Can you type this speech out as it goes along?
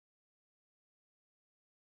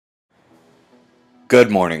Good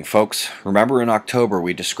morning, folks. Remember in October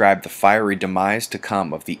we described the fiery demise to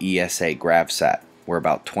come of the ESA GravSat. We're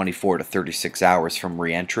about 24 to 36 hours from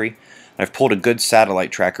re-entry. I've pulled a good satellite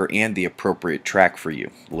tracker and the appropriate track for you.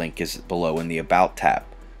 Link is below in the About tab.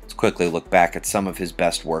 Let's quickly look back at some of his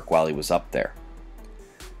best work while he was up there.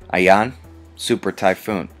 Ayan, super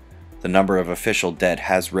typhoon. The number of official dead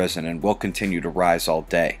has risen and will continue to rise all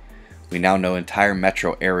day. We now know entire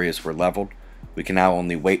metro areas were leveled. We can now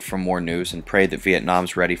only wait for more news and pray that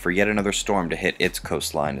Vietnam's ready for yet another storm to hit its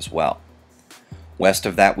coastline as well. West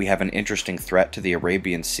of that, we have an interesting threat to the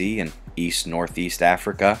Arabian Sea and east-northeast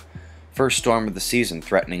Africa. First storm of the season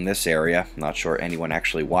threatening this area. Not sure anyone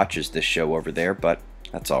actually watches this show over there, but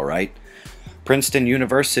that's alright. Princeton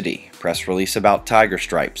University, press release about tiger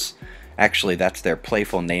stripes. Actually, that's their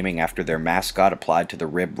playful naming after their mascot applied to the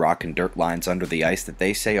rib, rock, and dirt lines under the ice that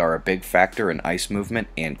they say are a big factor in ice movement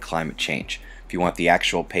and climate change. If you want the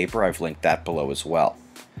actual paper, I've linked that below as well.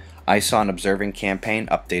 ISON Observing Campaign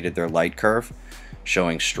updated their light curve,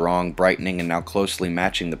 showing strong brightening and now closely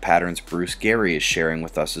matching the patterns Bruce Gary is sharing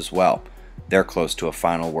with us as well. They're close to a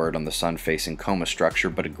final word on the sun-facing coma structure,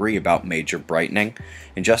 but agree about major brightening.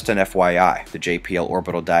 And just an FYI, the JPL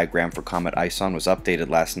orbital diagram for Comet ISON was updated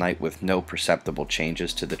last night with no perceptible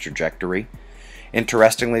changes to the trajectory.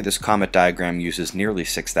 Interestingly, this comet diagram uses nearly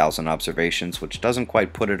 6,000 observations, which doesn't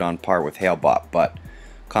quite put it on par with Hale-Bopp, but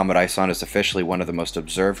Comet ISON is officially one of the most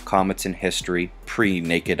observed comets in history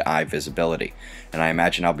pre-naked eye visibility, and I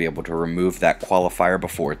imagine I'll be able to remove that qualifier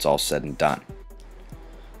before it's all said and done.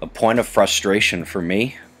 A point of frustration for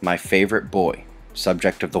me, my favorite boy,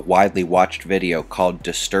 subject of the widely watched video called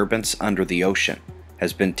Disturbance Under the Ocean,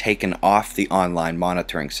 has been taken off the online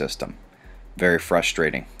monitoring system. Very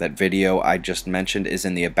frustrating. That video I just mentioned is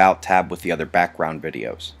in the About tab with the other background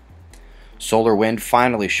videos. Solar wind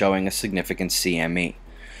finally showing a significant CME.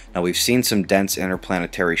 Now we've seen some dense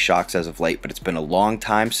interplanetary shocks as of late, but it's been a long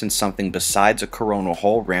time since something besides a coronal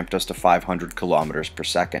hole ramped us to 500 kilometers per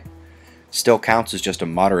second. Still counts as just a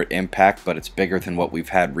moderate impact, but it's bigger than what we've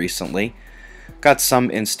had recently. Got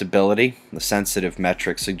some instability. The sensitive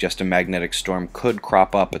metrics suggest a magnetic storm could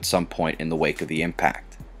crop up at some point in the wake of the impact.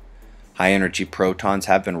 High-energy protons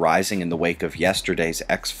have been rising in the wake of yesterday's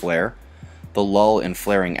X-flare. The lull in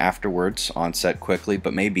flaring afterwards onset quickly,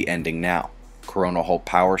 but may be ending now. Coronal hole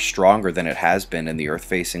power stronger than it has been in the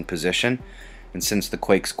Earth-facing position, and since the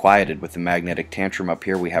quakes quieted with the magnetic tantrum up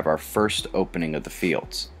here, we have our first opening of the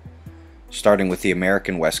fields. Starting with the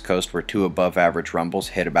American West Coast, where two above-average rumbles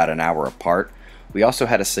hit about an hour apart, we also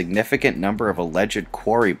had a significant number of alleged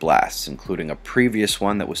quarry blasts, including a previous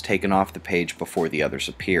one that was taken off the page before the others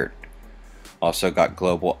appeared. Also got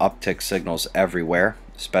global uptick signals everywhere,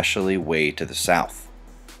 especially way to the south.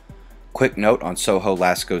 Quick note on Soho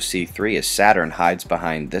Lasco C3 as Saturn hides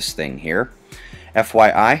behind this thing here.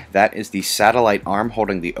 FYI, that is the satellite arm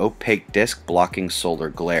holding the opaque disk blocking solar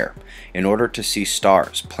glare. In order to see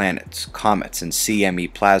stars, planets, comets, and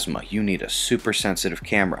CME plasma, you need a super sensitive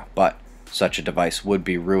camera, but such a device would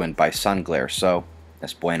be ruined by sun glare, so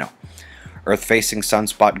es bueno. Earth-facing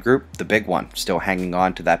sunspot group, the big one, still hanging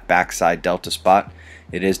on to that backside delta spot.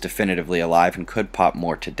 It is definitively alive and could pop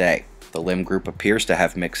more today. The limb group appears to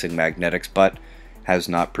have mixing magnetics, but has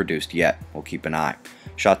not produced yet. We'll keep an eye.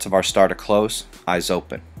 Shots of our star to close, eyes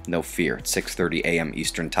open. No fear, it's 6:30 a.m.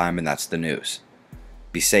 Eastern Time, and that's the news.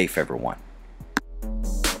 Be safe, everyone.